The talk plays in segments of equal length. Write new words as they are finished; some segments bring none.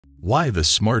Why the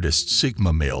smartest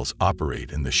Sigma males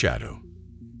operate in the shadow.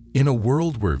 In a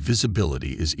world where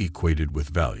visibility is equated with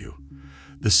value,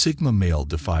 the Sigma male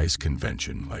defies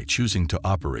convention by choosing to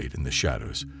operate in the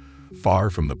shadows, far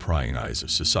from the prying eyes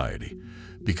of society,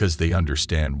 because they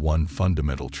understand one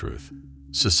fundamental truth.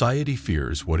 Society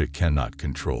fears what it cannot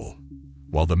control.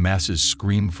 While the masses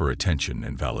scream for attention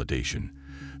and validation,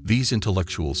 these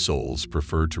intellectual souls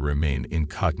prefer to remain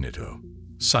incognito,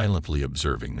 silently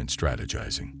observing and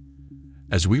strategizing.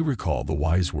 As we recall the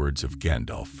wise words of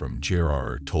Gandalf from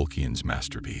J.R.R. Tolkien's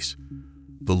masterpiece,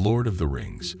 The Lord of the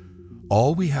Rings,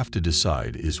 all we have to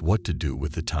decide is what to do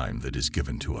with the time that is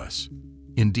given to us.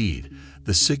 Indeed,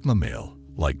 the Sigma male,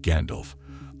 like Gandalf,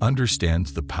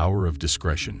 understands the power of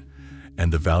discretion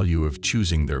and the value of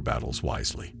choosing their battles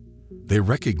wisely. They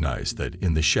recognize that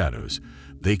in the shadows,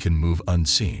 they can move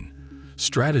unseen,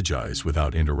 strategize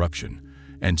without interruption,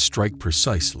 and strike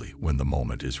precisely when the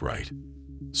moment is right.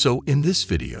 So in this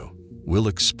video, we'll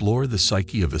explore the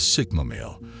psyche of a Sigma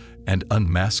male and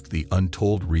unmask the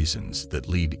untold reasons that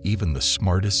lead even the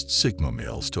smartest Sigma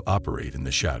males to operate in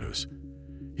the shadows.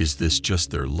 Is this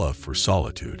just their love for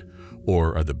solitude,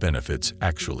 or are the benefits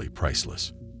actually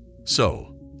priceless?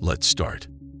 So, let's start.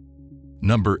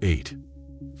 Number 8.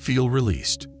 Feel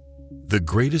released. The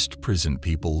greatest prison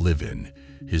people live in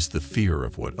is the fear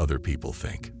of what other people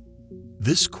think.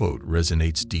 This quote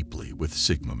resonates deeply with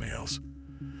Sigma males.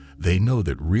 They know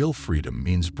that real freedom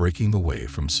means breaking away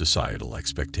from societal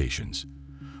expectations.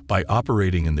 By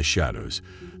operating in the shadows,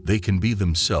 they can be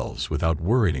themselves without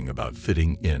worrying about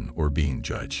fitting in or being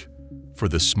judged. For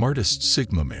the smartest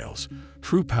Sigma males,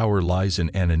 true power lies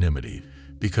in anonymity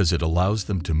because it allows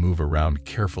them to move around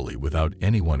carefully without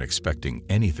anyone expecting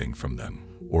anything from them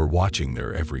or watching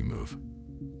their every move.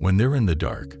 When they're in the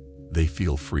dark, they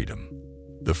feel freedom.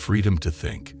 The freedom to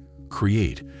think,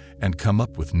 create, and come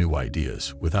up with new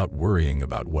ideas without worrying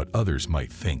about what others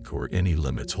might think or any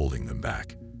limits holding them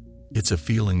back. It's a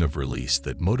feeling of release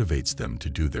that motivates them to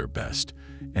do their best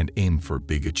and aim for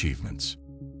big achievements.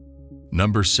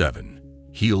 Number 7.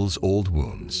 Heals old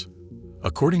wounds.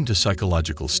 According to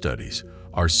psychological studies,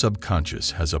 our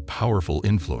subconscious has a powerful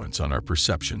influence on our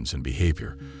perceptions and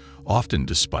behavior, often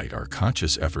despite our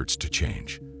conscious efforts to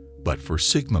change. But for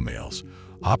Sigma males,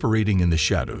 operating in the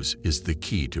shadows is the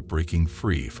key to breaking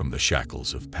free from the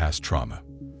shackles of past trauma.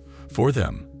 For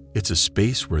them, it's a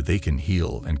space where they can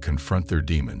heal and confront their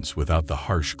demons without the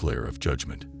harsh glare of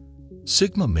judgment.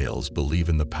 Sigma males believe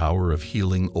in the power of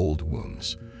healing old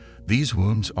wounds. These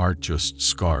wounds aren't just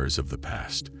scars of the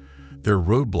past. They're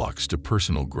roadblocks to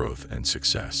personal growth and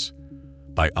success.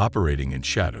 By operating in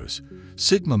shadows,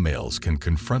 Sigma males can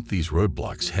confront these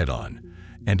roadblocks head-on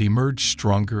and emerge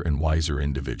stronger and wiser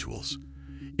individuals.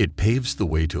 It paves the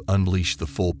way to unleash the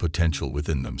full potential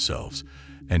within themselves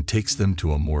and takes them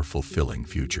to a more fulfilling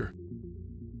future.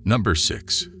 Number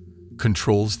 6.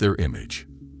 Controls their image.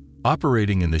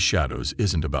 Operating in the shadows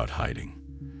isn't about hiding.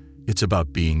 It's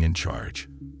about being in charge.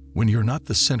 When you're not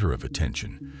the center of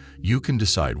attention, you can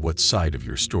decide what side of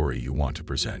your story you want to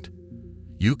present.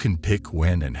 You can pick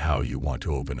when and how you want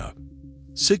to open up.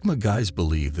 Sigma guys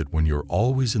believe that when you're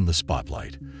always in the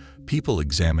spotlight, people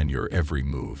examine your every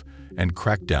move and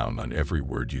crack down on every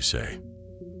word you say.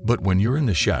 But when you're in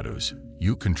the shadows,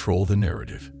 you control the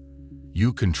narrative.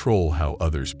 You control how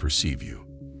others perceive you.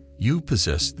 You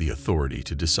possess the authority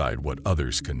to decide what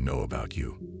others can know about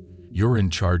you. You're in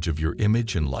charge of your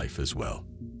image and life as well.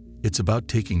 It's about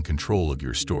taking control of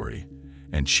your story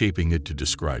and shaping it to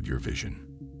describe your vision.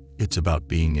 It's about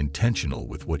being intentional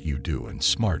with what you do and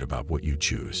smart about what you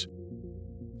choose.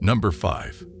 Number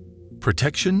 5.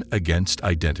 Protection against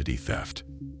identity theft.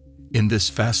 In this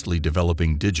fastly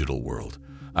developing digital world,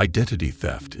 identity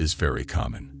theft is very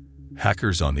common.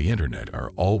 Hackers on the internet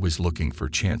are always looking for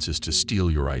chances to steal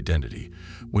your identity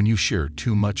when you share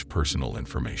too much personal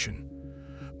information.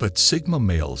 But Sigma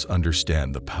males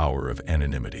understand the power of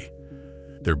anonymity.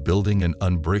 They're building an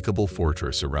unbreakable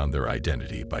fortress around their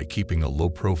identity by keeping a low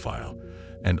profile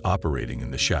and operating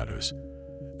in the shadows.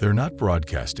 They're not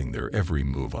broadcasting their every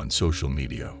move on social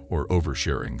media or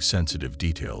oversharing sensitive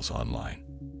details online.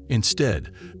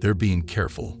 Instead, they're being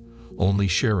careful, only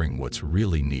sharing what's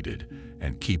really needed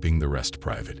and keeping the rest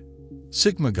private.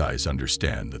 Sigma guys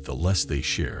understand that the less they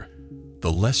share,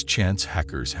 the less chance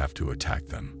hackers have to attack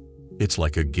them. It's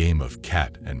like a game of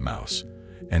cat and mouse,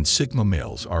 and Sigma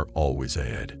males are always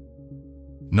ahead.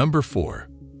 Number 4.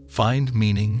 Find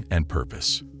meaning and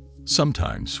purpose.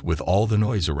 Sometimes, with all the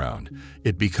noise around,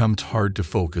 it becomes hard to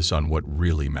focus on what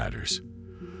really matters.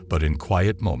 But in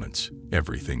quiet moments,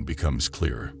 everything becomes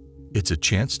clearer. It's a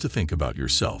chance to think about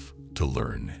yourself, to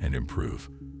learn and improve.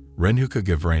 Renuka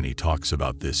Gavrani talks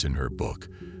about this in her book,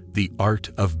 The Art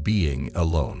of Being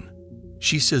Alone.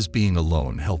 She says being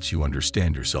alone helps you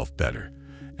understand yourself better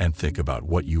and think about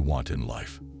what you want in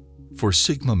life. For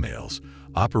Sigma males,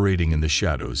 operating in the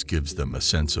shadows gives them a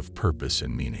sense of purpose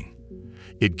and meaning.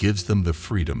 It gives them the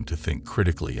freedom to think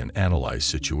critically and analyze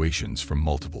situations from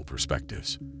multiple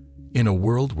perspectives. In a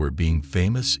world where being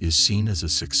famous is seen as a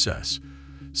success,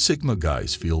 Sigma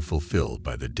guys feel fulfilled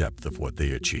by the depth of what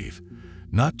they achieve,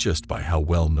 not just by how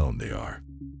well known they are.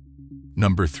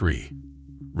 Number 3.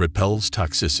 Repels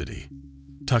toxicity.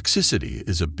 Toxicity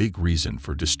is a big reason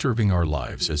for disturbing our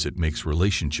lives as it makes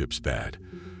relationships bad,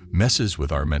 messes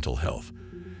with our mental health,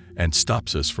 and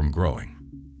stops us from growing.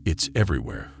 It's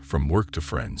everywhere, from work to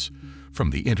friends,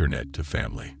 from the internet to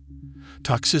family.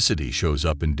 Toxicity shows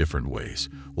up in different ways,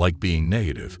 like being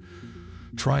negative,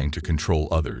 trying to control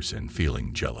others, and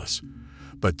feeling jealous.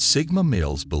 But Sigma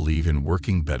males believe in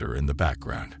working better in the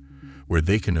background, where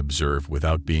they can observe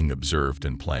without being observed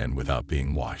and plan without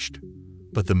being watched.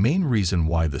 But the main reason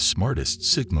why the smartest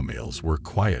Sigma males work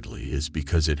quietly is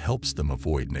because it helps them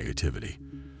avoid negativity.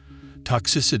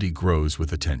 Toxicity grows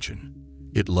with attention.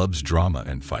 It loves drama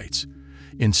and fights.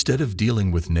 Instead of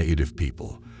dealing with negative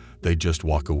people, they just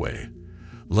walk away,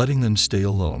 letting them stay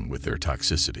alone with their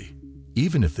toxicity.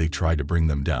 Even if they try to bring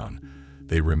them down,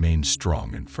 they remain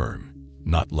strong and firm,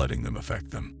 not letting them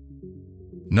affect them.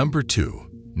 Number 2.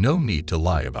 No need to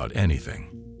lie about anything.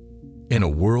 In a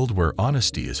world where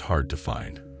honesty is hard to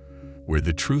find, where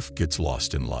the truth gets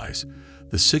lost in lies,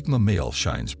 the Sigma male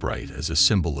shines bright as a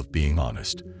symbol of being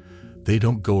honest. They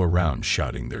don't go around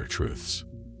shouting their truths.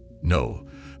 No,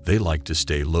 they like to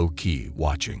stay low-key,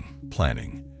 watching,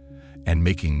 planning, and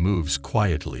making moves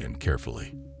quietly and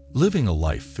carefully. Living a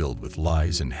life filled with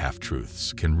lies and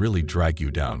half-truths can really drag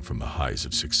you down from the highs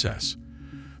of success.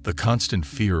 The constant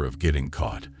fear of getting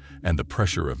caught and the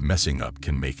pressure of messing up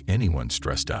can make anyone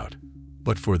stressed out.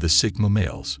 But for the Sigma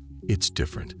males, it's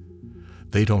different.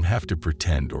 They don't have to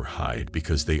pretend or hide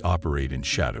because they operate in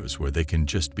shadows where they can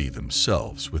just be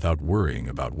themselves without worrying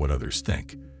about what others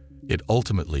think. It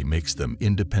ultimately makes them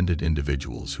independent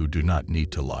individuals who do not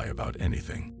need to lie about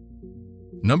anything.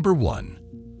 Number 1.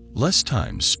 Less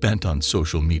time spent on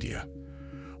social media.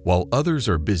 While others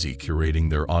are busy curating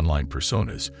their online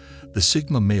personas, the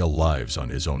Sigma male lives on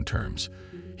his own terms.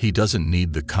 He doesn't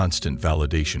need the constant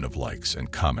validation of likes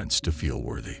and comments to feel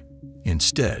worthy.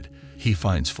 Instead, he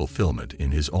finds fulfillment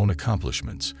in his own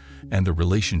accomplishments and the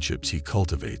relationships he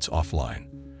cultivates offline.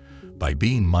 By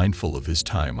being mindful of his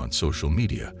time on social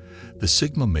media, the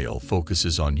Sigma male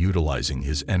focuses on utilizing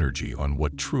his energy on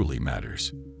what truly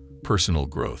matters: personal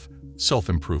growth,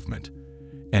 self-improvement,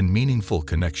 and meaningful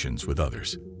connections with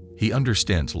others. He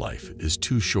understands life is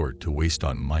too short to waste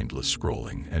on mindless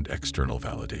scrolling and external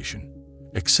validation.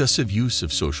 Excessive use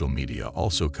of social media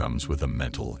also comes with a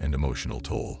mental and emotional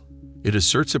toll. It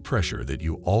asserts a pressure that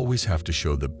you always have to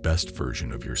show the best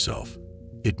version of yourself.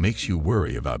 It makes you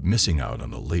worry about missing out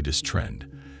on the latest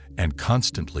trend, and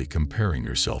constantly comparing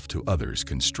yourself to others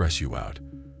can stress you out.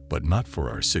 But not for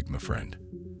our Sigma friend.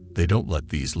 They don't let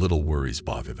these little worries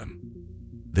bother them.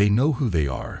 They know who they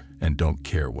are and don't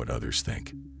care what others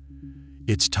think.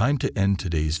 It's time to end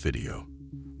today's video.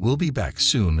 We'll be back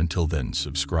soon. Until then,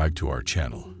 subscribe to our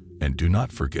channel and do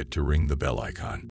not forget to ring the bell icon.